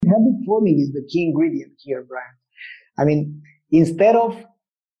habit forming is the key ingredient here, Brian. I mean, instead of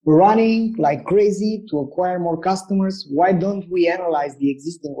running like crazy to acquire more customers, why don't we analyze the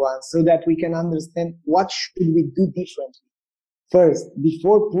existing ones so that we can understand what should we do differently? First,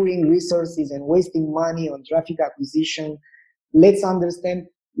 before pouring resources and wasting money on traffic acquisition, let's understand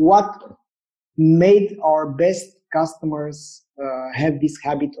what made our best customers have this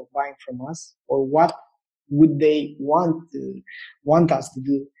habit of buying from us, or what would they want us to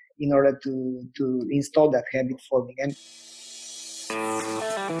do in order to install that habit forming. And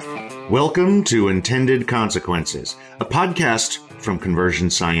welcome to Intended Consequences, a podcast from Conversion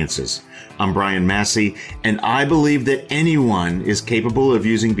Sciences. I'm Brian Massey, and I believe that anyone is capable of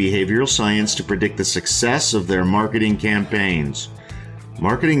using behavioral science to predict the success of their marketing campaigns.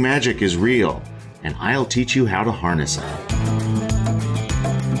 Marketing magic is real, and I'll teach you how to harness it.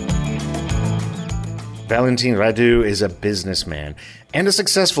 Valentin Radu is a businessman and a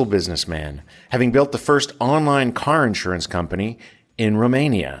successful businessman, having built the first online car insurance company in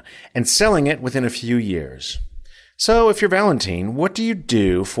Romania and selling it within a few years. So if you're Valentin, what do you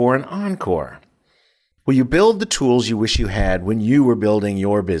do for an encore? Well, you build the tools you wish you had when you were building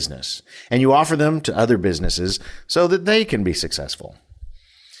your business, and you offer them to other businesses so that they can be successful.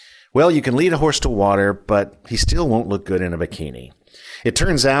 Well, you can lead a horse to water, but he still won't look good in a bikini. It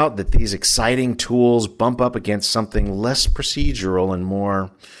turns out that these exciting tools bump up against something less procedural and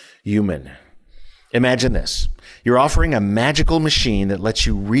more human. Imagine this. You're offering a magical machine that lets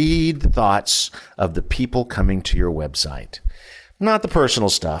you read the thoughts of the people coming to your website. Not the personal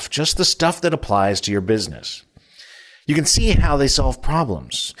stuff, just the stuff that applies to your business. You can see how they solve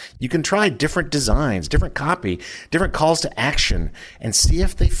problems. You can try different designs, different copy, different calls to action, and see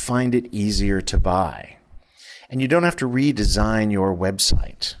if they find it easier to buy. And you don't have to redesign your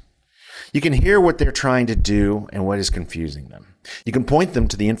website. You can hear what they're trying to do and what is confusing them. You can point them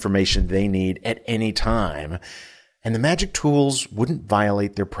to the information they need at any time, and the magic tools wouldn't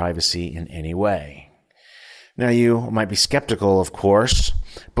violate their privacy in any way. Now, you might be skeptical, of course,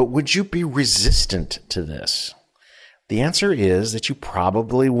 but would you be resistant to this? The answer is that you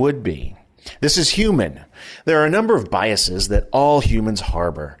probably would be. This is human. There are a number of biases that all humans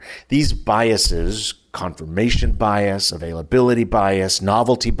harbor. These biases, confirmation bias, availability bias,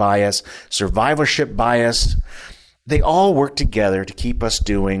 novelty bias, survivorship bias, they all work together to keep us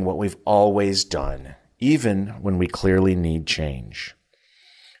doing what we've always done, even when we clearly need change.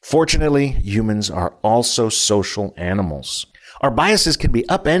 Fortunately, humans are also social animals. Our biases can be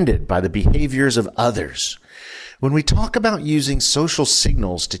upended by the behaviors of others. When we talk about using social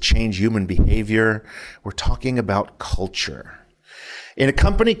signals to change human behavior, we're talking about culture. In a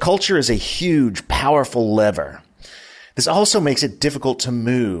company, culture is a huge, powerful lever. This also makes it difficult to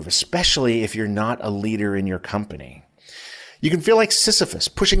move, especially if you're not a leader in your company. You can feel like Sisyphus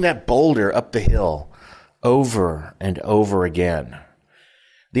pushing that boulder up the hill over and over again.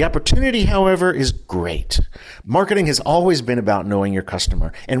 The opportunity, however, is great. Marketing has always been about knowing your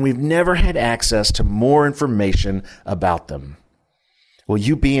customer, and we've never had access to more information about them. Will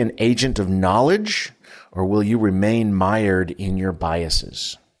you be an agent of knowledge, or will you remain mired in your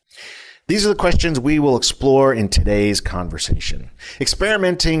biases? These are the questions we will explore in today's conversation.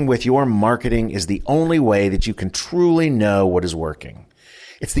 Experimenting with your marketing is the only way that you can truly know what is working.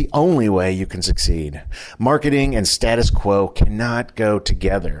 It's the only way you can succeed. Marketing and status quo cannot go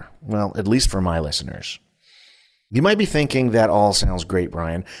together. Well, at least for my listeners. You might be thinking that all sounds great,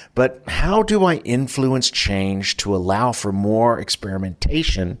 Brian, but how do I influence change to allow for more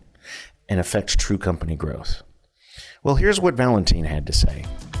experimentation and affect true company growth? Well, here's what Valentin had to say.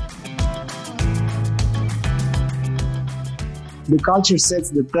 the culture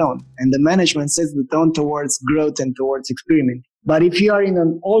sets the tone, and the management sets the tone towards growth and towards experiment. But if you are in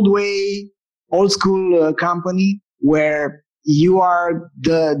an old school company where you are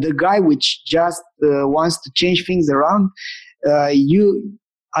the guy which just wants to change things around,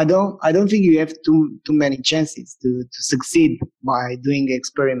 I don't think you have too many chances to succeed by doing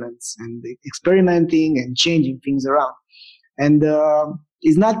experiments and experimenting and changing things around. And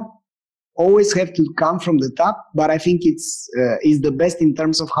it's not always have to come from the top, but I think it's is the best in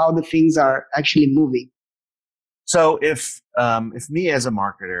terms of how the things are actually moving. So if me as a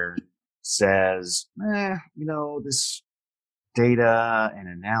marketer says, this data and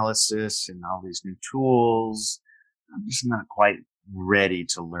analysis and all these new tools, I'm just not quite ready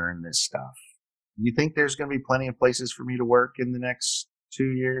to learn this stuff. You think there's going to be plenty of places for me to work in the next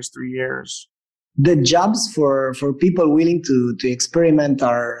 2 years, 3 years? The jobs for people willing to experiment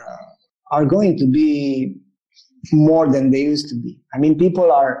are going to be more than they used to be. I mean, people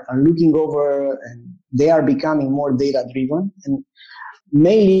are looking over and they are becoming more data driven. And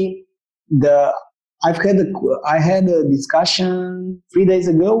mainly I had a discussion 3 days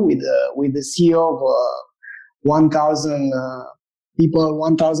ago with the CEO of 1,000 people,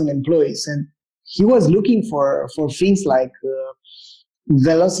 1,000 employees, and he was looking for things like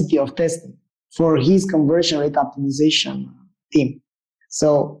velocity of testing for his conversion rate optimization team.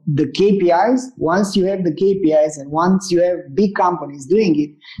 So the KPIs, once you have the KPIs and once you have big companies doing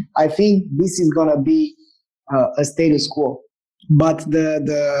it, I think this is going to be a status quo. But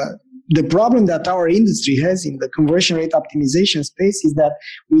the problem that our industry has in the conversion rate optimization space is that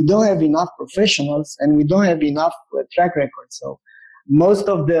we don't have enough professionals and we don't have enough track record. So most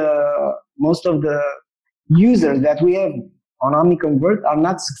of the users that we have on OmniConvert are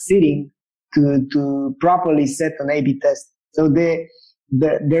not succeeding to properly set an A/B test. So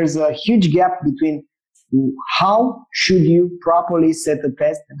there's a huge gap between how should you properly set a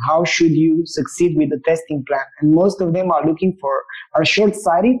test and how should you succeed with the testing plan. And most of them are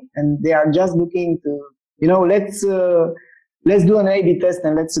short-sighted, and they are just looking to, let's do an A/B test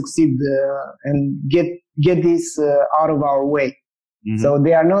and let's succeed and get this out of our way. Mm-hmm. So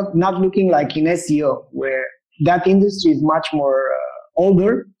they are not looking like in SEO, where that industry is much more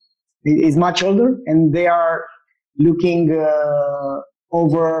older, and they are looking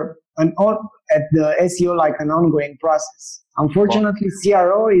at the SEO like an ongoing process. Unfortunately,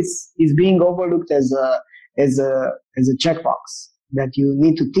 CRO is being overlooked as a checkbox that you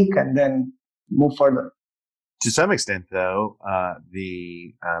need to tick and then move further. To some extent, though,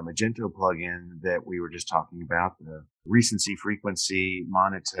 the Magento plugin that we were just talking about, the recency frequency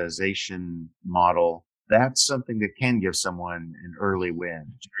monetization model, that's something that can give someone an early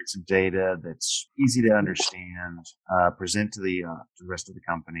win. Generate some data that's easy to understand, present to the rest of the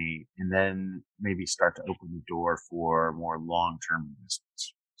company, and then maybe start to open the door for more long-term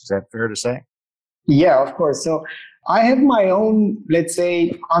investments. Is that fair to say? Yeah, of course. So I have my own, let's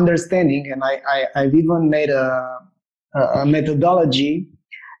say, understanding, and I've even made a methodology.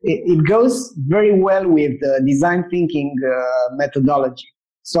 It goes very well with the design thinking methodology.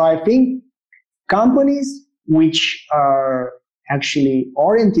 So I think companies which are actually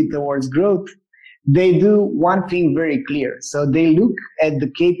oriented towards growth, they do one thing very clear. So they look at the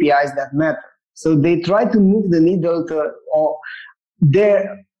KPIs that matter. So they try to move the needle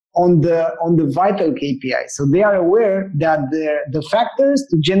on the vital KPI. So they are aware that the factors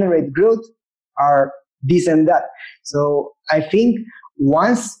to generate growth are this and that. So I think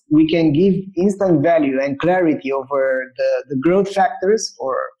once we can give instant value and clarity over the growth factors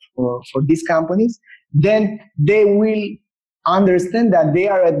for these companies, then they will understand that they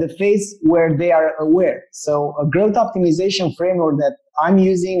are at the phase where they are aware. So a growth optimization framework that I'm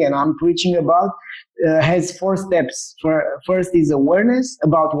using and I'm preaching about has 4 steps. First is awareness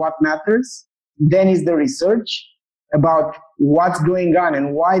about what matters. Then is the research about what's going on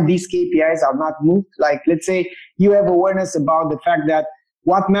and why these KPIs are not moved. Like, let's say you have awareness about the fact that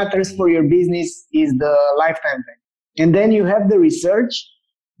what matters for your business is the lifetime value. And then you have the research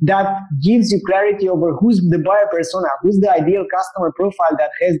that gives you clarity over who's the buyer persona, who's the ideal customer profile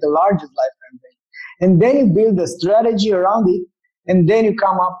that has the largest lifetime value. And then you build a strategy around it, and then you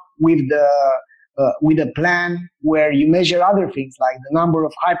come up with a plan where you measure other things like the number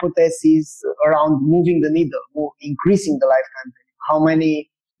of hypotheses around moving the needle, increasing the lifetime value, how many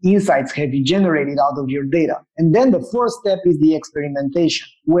insights have you generated out of your data. And then the 4th step is the experimentation,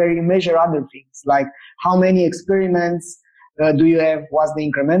 where you measure other things like how many experiments do you have, what's the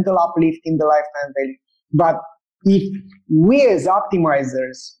incremental uplift in the lifetime value. But if we as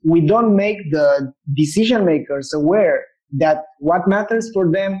optimizers, we don't make the decision makers aware that what matters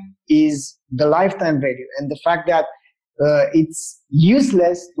for them is the lifetime value and the fact that it's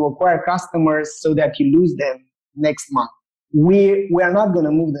useless to acquire customers so that you lose them next month, we are not going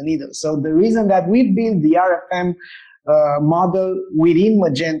to move the needle. So the reason that we built the RFM model within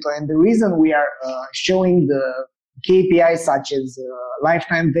Magento, and the reason we are showing the KPIs such as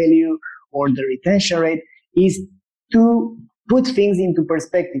lifetime value or the retention rate is to put things into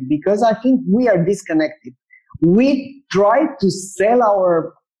perspective, because I think we are disconnected. We try to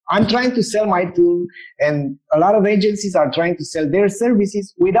sell I'm trying to sell my tool, and a lot of agencies are trying to sell their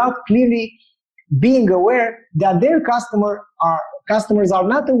services without clearly being aware that their customers are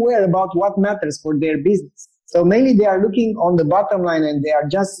not aware about what matters for their business. So mainly they are looking on the bottom line and they are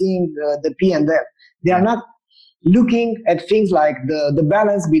just seeing the P&L. They are not looking at things like the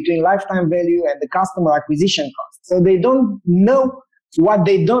balance between lifetime value and the customer acquisition cost. So they don't know what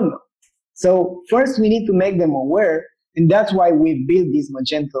they don't know. So first we need to make them aware, and that's why we built this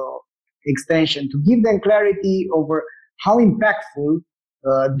Magento extension, to give them clarity over how impactful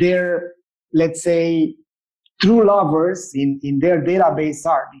their, let's say, true lovers in their database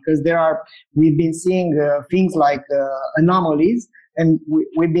are, because we've been seeing things like anomalies, and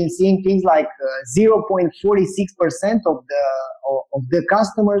we've been seeing things like 0.46% of the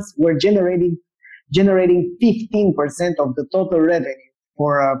customers were generating 15% of the total revenue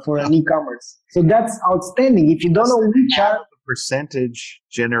for an e-commerce. So that's outstanding. If you don't know which are percentage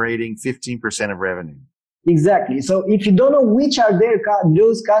generating 15% of revenue. Exactly. So if you don't know which are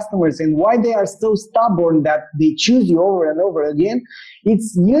those customers and why they are so stubborn that they choose you over and over again,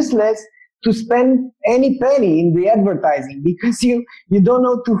 it's useless to spend any penny in the advertising, because you don't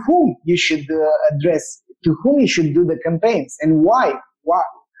know to whom you should address, to whom you should do the campaigns, and why.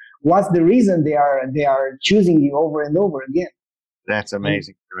 What's the reason they are choosing you over and over again? That's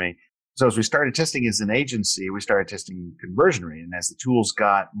amazing for me. So as we started testing as an agency, we started testing conversion rate, and as the tools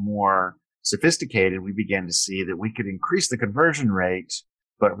got more sophisticated, we began to see that we could increase the conversion rate,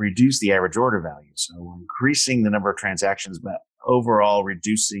 but reduce the average order value. So increasing the number of transactions, but overall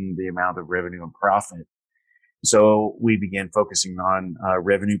reducing the amount of revenue and profit. So we began focusing on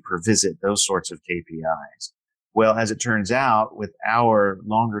revenue per visit, those sorts of KPIs. Well, as it turns out, with our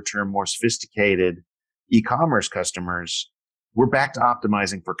longer term, more sophisticated e-commerce customers, we're back to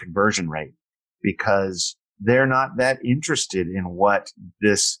optimizing for conversion rate, because they're not that interested in what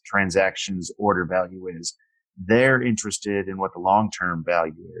this transaction's order value is. They're interested in what the long-term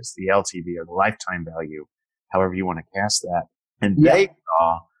value is, the LTV or the lifetime value, however you want to cast that. And they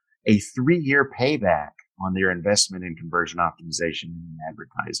saw a 3-year payback on their investment in conversion optimization and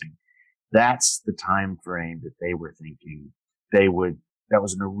advertising. That's the time frame that they were thinking that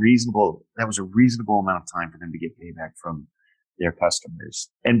was a reasonable amount of time for them to get payback from their customers.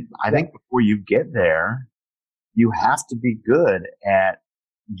 And I think before you get there, you have to be good at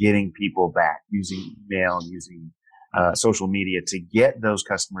getting people back, using email, using social media to get those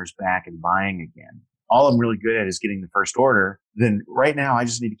customers back and buying again. All I'm really good at is getting the first order. Then right now, I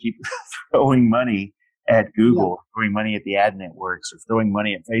just need to keep throwing money at Google, throwing money at the ad networks, or throwing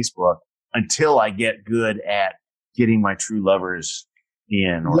money at Facebook until I get good at getting my true lovers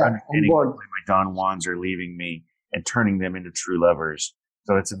in, or understanding why my Don Juans are leaving me and turning them into true lovers.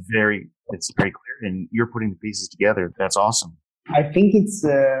 So it's very clear, and you're putting the pieces together. That's awesome. I think it's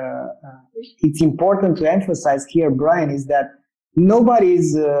important to emphasize here, Brian, is that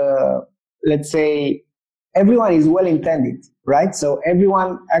nobody's, let's say, everyone is well intended, right? So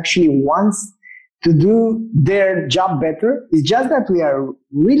everyone actually wants to do their job better. It's just that we are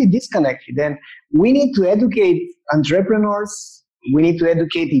really disconnected, and we need to educate entrepreneurs. We need to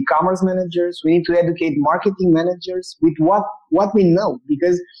educate e-commerce managers. We need to educate marketing managers with what we know,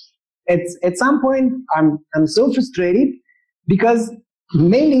 because at some point I'm so frustrated, because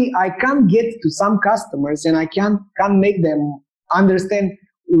mainly I can't get to some customers and I can't make them understand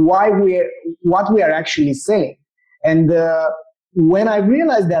what we are actually selling. And when I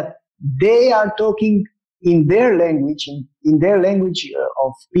realized that they are talking in their language, in their language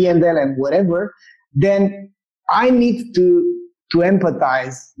of P&L and whatever, then I need to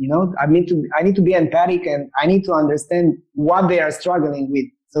empathize. I need to be empathic, and I need to understand what they are struggling with.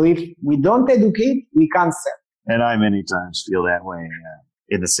 So if we don't educate, we can't sell. And I many times feel that way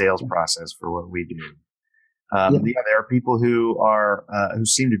in the sales process for what we do. There are people who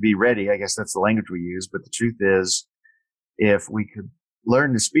seem to be ready. I guess that's the language we use. But the truth is, if we could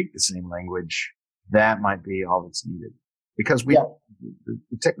learn to speak the same language, that might be all that's needed. Because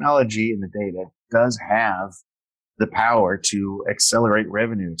the technology and the data does have the power to accelerate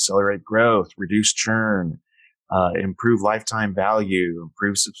revenue, accelerate growth, reduce churn, improve lifetime value,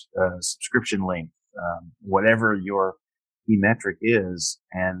 improve subscription length, whatever your key metric is.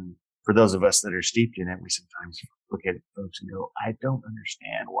 And for those of us that are steeped in it, we sometimes look at folks and go, I don't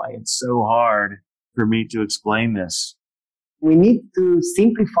understand why it's so hard for me to explain this. We need to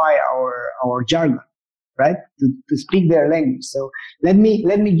simplify our jargon, right? To speak their language. So let me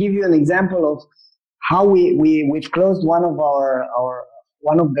give you an example of how we've closed one of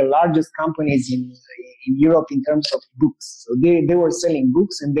the largest companies in Europe in terms of books. So they were selling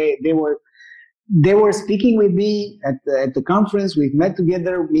books, and they were speaking with me at the conference. We've met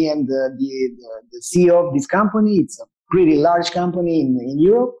together, me and the CEO of this company. It's a pretty large company in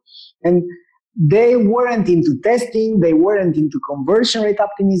Europe, and they weren't into testing. They weren't into conversion rate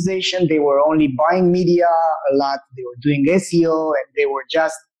optimization. They were only buying media a lot. They were doing SEO, and they were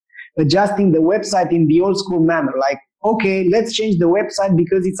just adjusting the website in the old school manner. Like, okay, let's change the website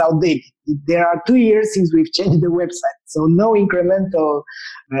because it's outdated. There are 2 years since we've changed the website. So no incremental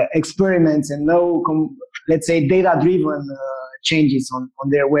experiments and no, let's say, data-driven changes on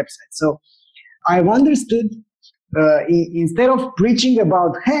their website. So I've understood instead of preaching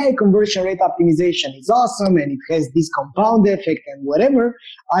about, hey, conversion rate optimization is awesome and it has this compound effect and whatever,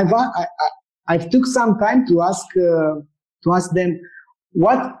 I've took some time to ask them,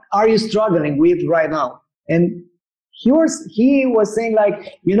 what are you struggling with right now? And he was saying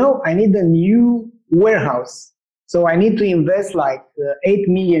like, I need a new warehouse. So I need to invest like 8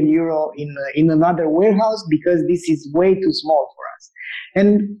 million euro in another warehouse because this is way too small for us.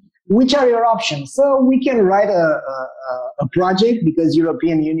 And which are your options? So we can write a project because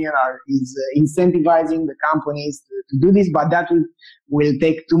European Union is incentivizing the companies to do this, but that will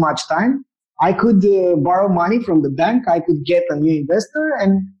take too much time. I could borrow money from the bank. I could get a new investor,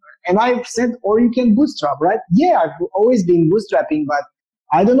 and I've said, or you can bootstrap, right? Yeah, I've always been bootstrapping, but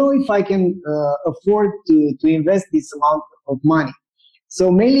I don't know if I can afford to invest this amount of money. So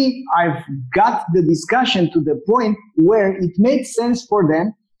mainly, I've got the discussion to the point where it makes sense for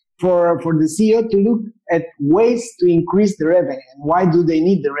them, for the CEO to look at ways to increase the revenue and why do they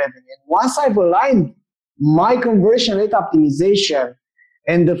need the revenue. And once I've aligned my conversion rate optimization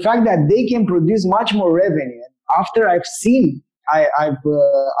and the fact that they can produce much more revenue, after I've seen, I've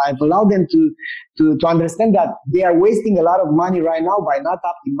allowed them to understand that they are wasting a lot of money right now by not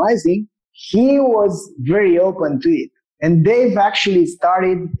optimizing, he was very open to it. And they've actually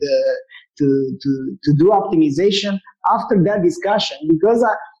started to do optimization after that discussion, because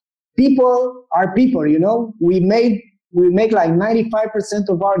people are people, we make like 95%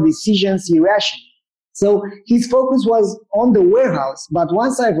 of our decisions irrational. So his focus was on the warehouse. But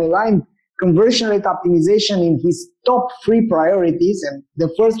once I've aligned conversion rate optimization in his top 3 priorities, and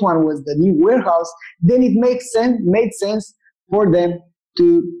the first one was the new warehouse, then it made sense for them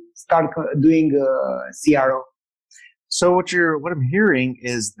to start doing CRO. So what I'm hearing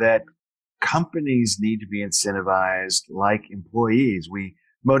is that companies need to be incentivized like employees. We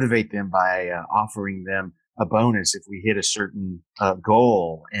motivate them by offering them a bonus if we hit a certain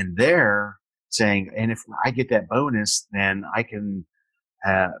goal, and they're saying, and if I get that bonus, then I can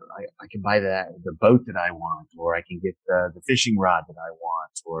buy the boat that I want, or I can get the fishing rod that I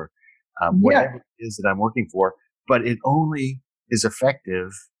want, or whatever it is that I'm working for. But it only is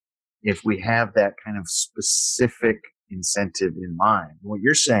effective if we have that kind of specific incentive in mind. What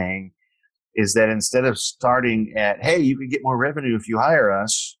you're saying is that instead of starting at, hey, you can get more revenue if you hire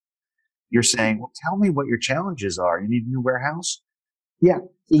us, you're saying, well, tell me what your challenges are. You need a new warehouse? Yeah,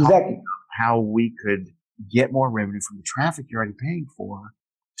 exactly. How we could get more revenue from the traffic you're already paying for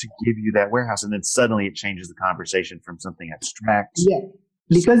to give you that warehouse. And then suddenly it changes the conversation from something abstract. Yeah,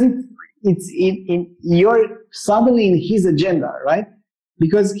 because you're suddenly in his agenda, right?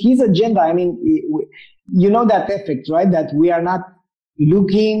 Because his agenda, that effect, right? That we are not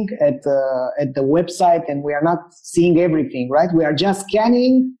looking at the website and we are not seeing everything, right? We are just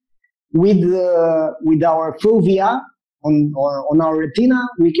scanning with our fovea on our retina.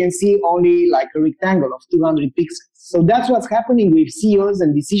 We can see only like a rectangle of 200 pixels. So that's what's happening with CEOs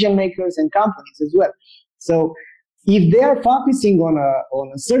and decision makers and companies as well. So if they are focusing on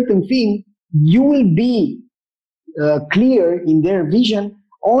a certain thing, you will be clear in their vision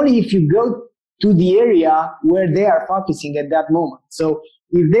only if you go to the area where they are focusing at that moment. So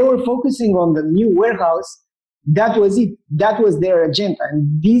if they were focusing on the new warehouse, that was it. That was their agenda,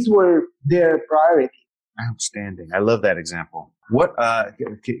 and these were their priorities. Outstanding. I love that example. What do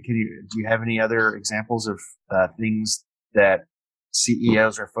you have any other examples of things that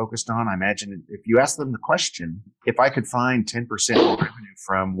CEOs are focused on? I imagine if you ask them the question, if I could find 10% more revenue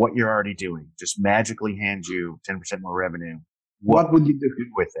from what you're already doing, just magically hand you 10% more revenue, what would you do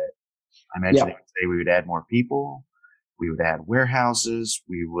with it? I imagine they would say we would add more people, we would add warehouses,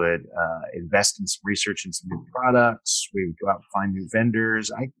 we would invest in some research in some new products, we would go out and find new vendors.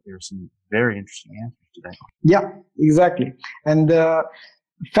 There's some very interesting answers to that. Yeah, exactly. And the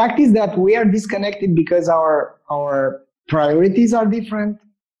fact is that we are disconnected because our priorities are different.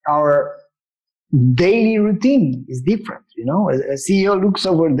 Our daily routine is different. A CEO looks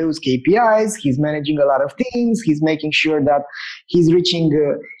over those KPIs. He's managing a lot of teams. He's making sure that he's reaching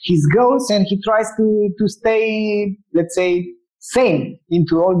his goals, and he tries to stay, let's say, sane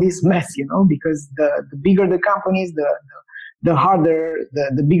into all this mess. Because the bigger the companies, the harder,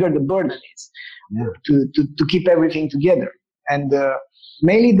 the bigger the burden is to keep everything together. And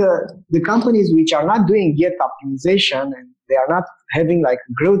mainly the companies which are not doing yet optimization, and they are not having like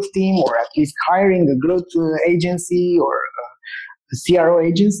a growth team, or at least hiring a growth agency or a CRO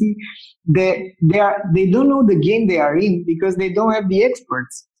agency, they don't know the game they are in, because they don't have the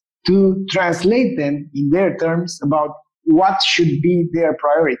experts to translate them in their terms about what should be their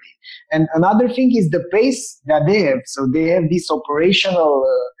priority. And another thing is the pace that they have. So they have this operational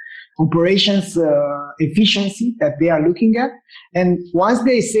operations efficiency that they are looking at. And once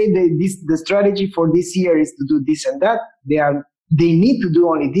they say that the strategy for this year is to do this and that, they need to do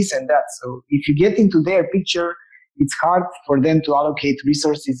only this and that. So if you get into their picture, it's hard for them to allocate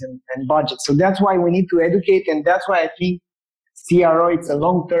resources and budget. So that's why we need to educate, and that's why I think CRO, it's a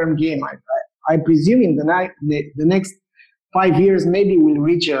long-term game. I presume in the next 5 years, maybe we'll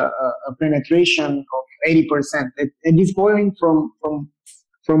reach a penetration of 80%. At this point, from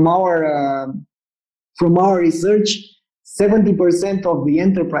our research, 70% of the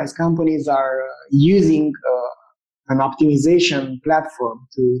enterprise companies are using an optimization platform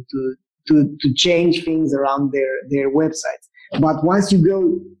to change things around their websites. But once you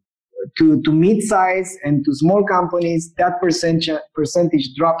go to mid-size and to small companies, that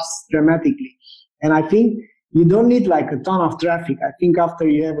percentage drops dramatically. And I think you don't need like a ton of traffic. I think after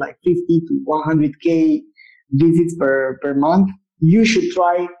you have like 50 to 100K visits per month, you should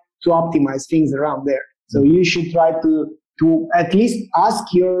try to optimize things around there. So you should try to at least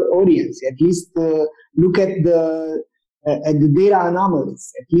ask your audience, at least look at the data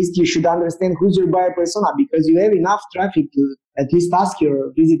anomalies. At least you should understand who's your buyer persona, because you have enough traffic to at least ask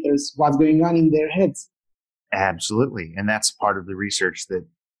your visitors what's going on in their heads. Absolutely. And that's part of the research that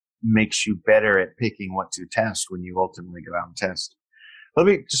makes you better at picking what to test when you ultimately go out and test. Let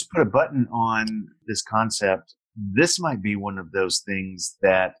me just put a button on this concept. This might be one of those things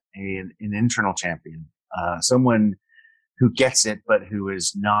that an internal champion, someone who gets it, but who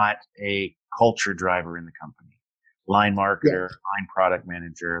is not a culture driver in the company, line marketer, line product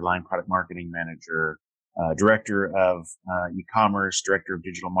manager, line product marketing manager, director of e-commerce, director of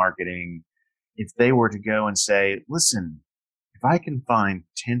digital marketing, if they were to go and say, listen, if I can find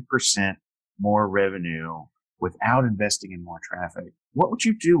 10% more revenue without investing in more traffic, what would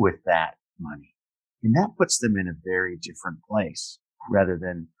you do with that money? And that puts them in a very different place rather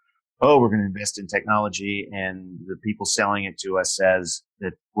than, oh, we're going to invest in technology and the people selling it to us says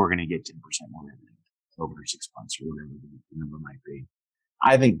that we're going to get 10% more revenue over 6 months or whatever the number might be.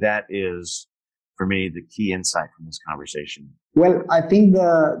 I think that is, for me, the key insight from this conversation. Well, I think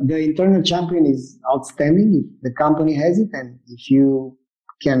the internal champion is outstanding if the company has it, and if you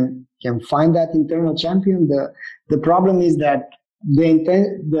can find that internal champion. The problem is that the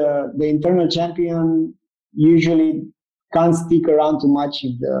internal champion usually can't stick around too much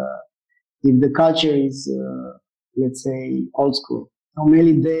if the culture is let's say old school.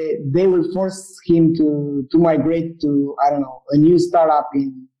 Normally they will force him to migrate to, I don't know, a new startup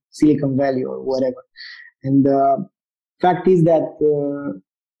in Silicon Valley or whatever. And fact is that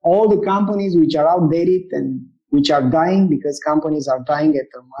all the companies which are outdated and which are dying, because companies are dying at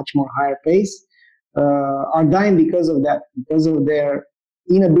a much more higher pace, are dying because of that, because of their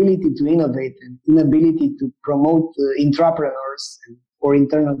inability to innovate and inability to promote intrapreneurs or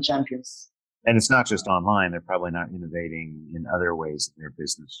internal champions. And it's not just online. They're probably not innovating in other ways in their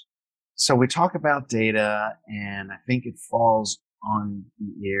business. So we talk about data, and I think it falls on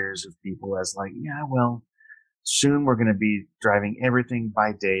the ears of people as like, yeah, well, soon we're going to be driving everything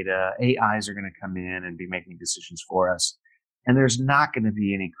by data. AIs are going to come in and be making decisions for us. And there's not going to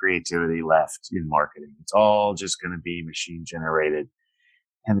be any creativity left in marketing. It's all just going to be machine generated.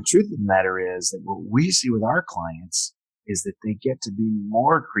 And the truth of the matter is that what we see with our clients is that they get to be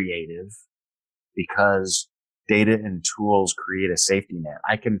more creative because data and tools create a safety net.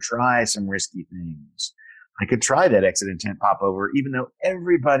 I can try some risky things. I could try that exit intent popover, even though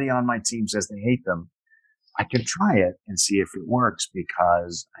everybody on my team says they hate them. I can try it and see if it works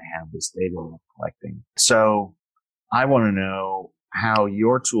because I have this data I'm collecting. So I want to know how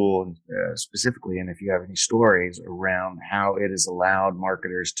your tool specifically, and if you have any stories around how it has allowed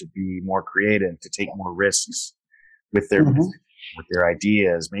marketers to be more creative, to take more risks with their with their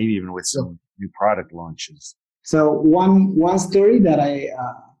ideas, maybe even with some new product launches. So one story that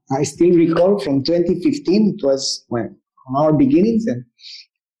I still recall from 2015, it was on our beginnings, and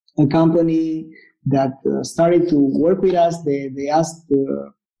a company that started to work with us, they asked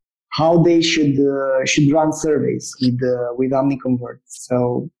how they should run surveys with OmniConvert.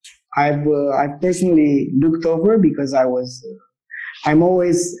 So I've personally looked over, because I'm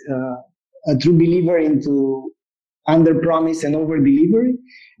always a true believer into under promise and over delivery.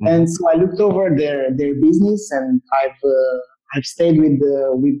 And so I looked over their business, and I've stayed with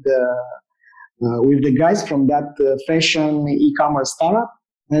the guys from that fashion e-commerce startup,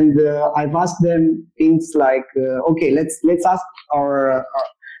 and I've asked them things like, okay, let's ask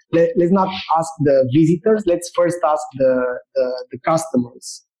let's not ask the visitors. Let's first ask the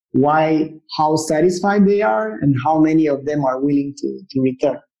customers how satisfied they are, and how many of them are willing to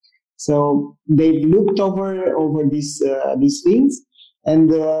return. So they've looked over these things, And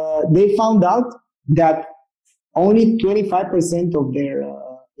they found out that only 25% of their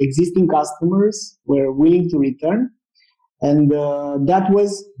existing customers were willing to return. And that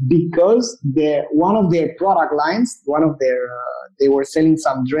was because one of their product lines, they were selling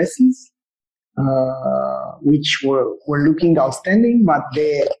some dresses, which were looking outstanding, but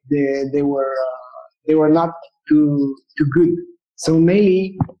they were not too good. So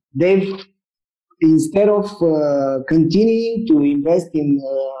mainly instead of continuing to invest in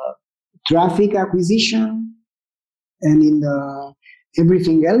traffic acquisition and in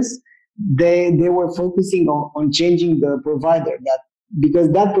everything else, they were focusing on changing the provider, because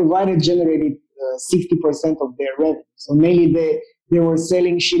that provider generated 60% of their revenue. So mainly they were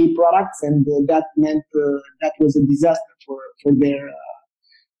selling shitty products, and that meant that was a disaster for their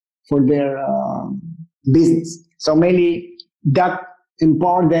business. So mainly that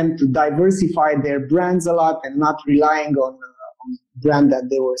empowered them to diversify their brands a lot and not relying on brand that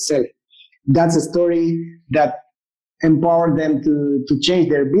they were selling. That's a story that empowered them to change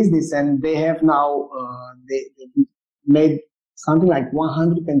their business, and they have now they made something like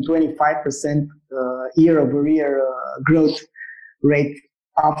 125% year-over-year growth rate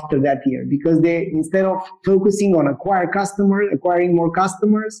after that year, because they, instead of focusing on acquiring more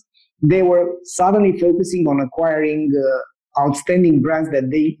customers, they were suddenly focusing on acquiring outstanding brands that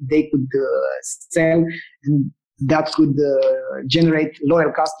they could sell, and that could generate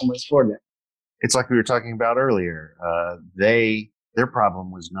loyal customers for them. It's like we were talking about earlier. Their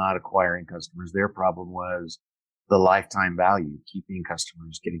problem was not acquiring customers. Their problem was the lifetime value, keeping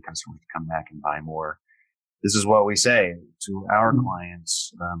customers, getting customers to come back and buy more. This is what we say to our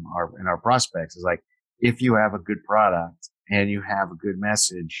clients, and our prospects, is like, if you have a good product and you have a good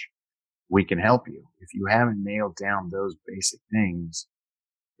message, we can help you. If you haven't nailed down those basic things,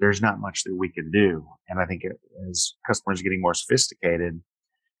 there's not much that we can do. And I think as customers are getting more sophisticated,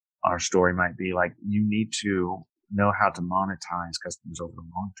 our story might be like, you need to know how to monetize customers over the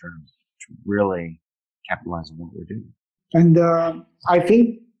long term to really capitalize on what we're doing. And I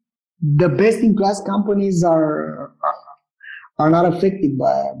think the best-in-class companies are not affected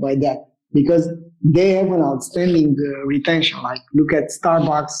by that, because they have an outstanding retention. Like, look at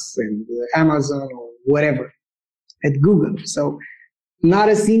Starbucks and Amazon or whatever, at Google. So not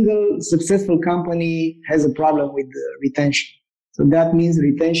a single successful company has a problem with retention. So that means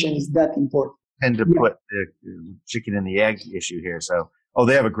retention is that important. And to put the chicken and the egg issue here. So,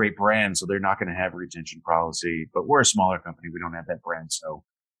 they have a great brand, so they're not going to have a retention policy, but we're a smaller company. We don't have that brand. So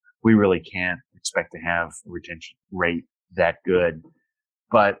we really can't expect to have a retention rate that good.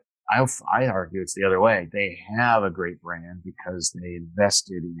 But I argue it's the other way. They have a great brand because they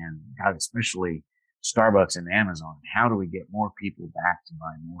invested in, God, especially Starbucks and Amazon. How do we get more people back to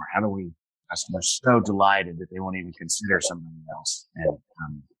buy more? How do we, customers so delighted that they won't even consider somebody else? And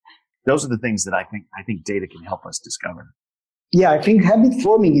those are the things that I think data can help us discover. Yeah, I think habit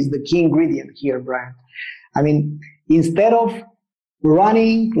forming is the key ingredient here, Brian. I mean, instead of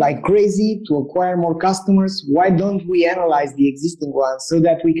running like crazy to acquire more customers, why don't we analyze the existing ones so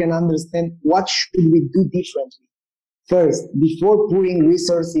that we can understand what should we do differently? First, before pouring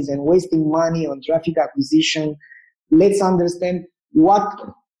resources and wasting money on traffic acquisition, let's understand what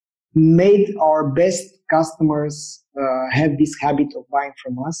made our best customers have this habit of buying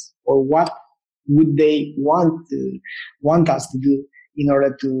from us, or what would they want us to do in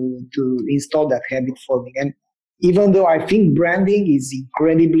order to install that habit forming. And even though I think branding is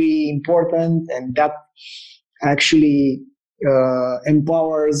incredibly important, and that actually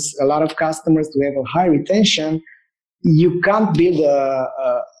empowers a lot of customers to have a high retention, you can't build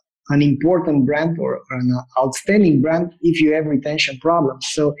an important brand or an outstanding brand if you have retention problems.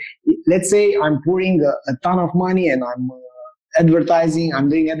 So let's say I'm pouring a ton of money and I'm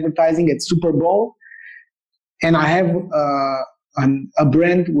doing advertising at Super Bowl, and I have a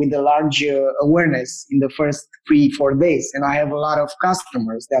brand with a large awareness in the first 3-4 days, and I have a lot of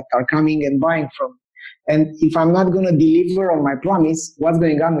customers that are coming and buying from me. And if I'm not going to deliver on my promise, what's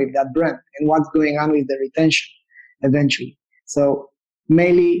going on with that brand, and what's going on with the retention eventually? So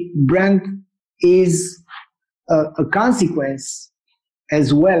mainly brand is a consequence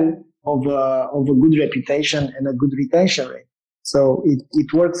as well of a good reputation and a good retention rate. So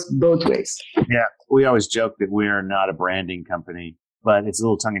it works both ways. Yeah, we always joke that we are not a branding company, but it's a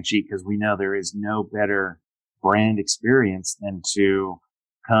little tongue in cheek because we know there is no better brand experience than to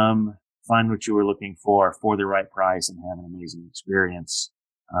come find what you were looking for the right price and have an amazing experience.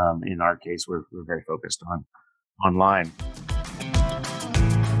 In our case, we're very focused on online.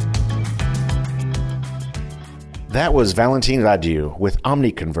 That was Valentin Radiu with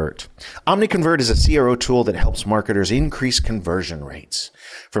OmniConvert. OmniConvert is a CRO tool that helps marketers increase conversion rates.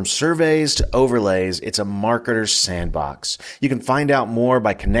 From surveys to overlays, it's a marketer's sandbox. You can find out more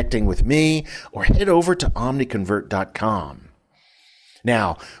by connecting with me or head over to omniconvert.com.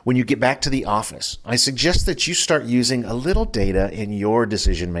 Now, when you get back to the office, I suggest that you start using a little data in your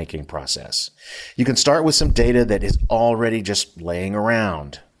decision-making process. You can start with some data that is already just laying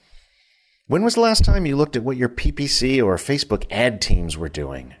around. When was the last time you looked at what your PPC or Facebook ad teams were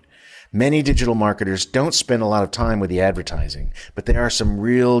doing? Many digital marketers don't spend a lot of time with the advertising, but there are some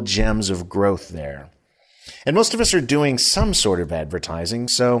real gems of growth there. And most of us are doing some sort of advertising,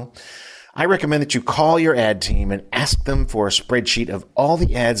 so I recommend that you call your ad team and ask them for a spreadsheet of all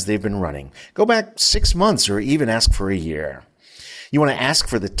the ads they've been running. Go back 6 months or even ask for a year. You want to ask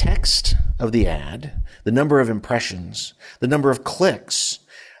for the text of the ad, the number of impressions, the number of clicks,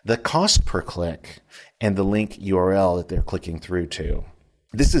 the cost per click, and the link URL that they're clicking through to.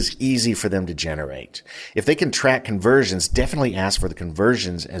 This is easy for them to generate. If they can track conversions, definitely ask for the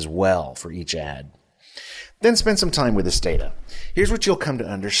conversions as well for each ad. Then spend some time with this data. Here's what you'll come to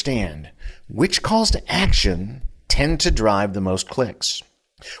understand. Which calls to action tend to drive the most clicks?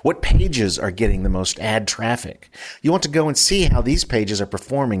 What pages are getting the most ad traffic? You want to go and see how these pages are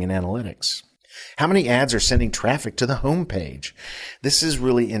performing in analytics. How many ads are sending traffic to the homepage? This is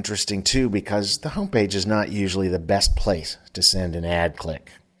really interesting too because the homepage is not usually the best place to send an ad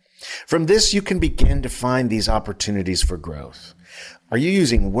click. From this, you can begin to find these opportunities for growth. Are you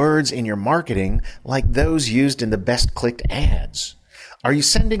using words in your marketing like those used in the best clicked ads? Are you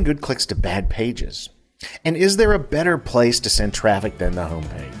sending good clicks to bad pages? And is there a better place to send traffic than the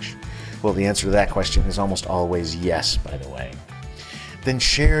homepage? Well, the answer to that question is almost always yes, by the way. Then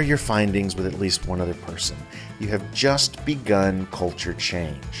share your findings with at least one other person. You have just begun culture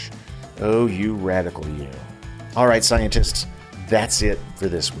change. Oh, you radical you. All right, scientists, that's it for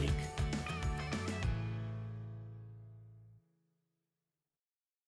this week.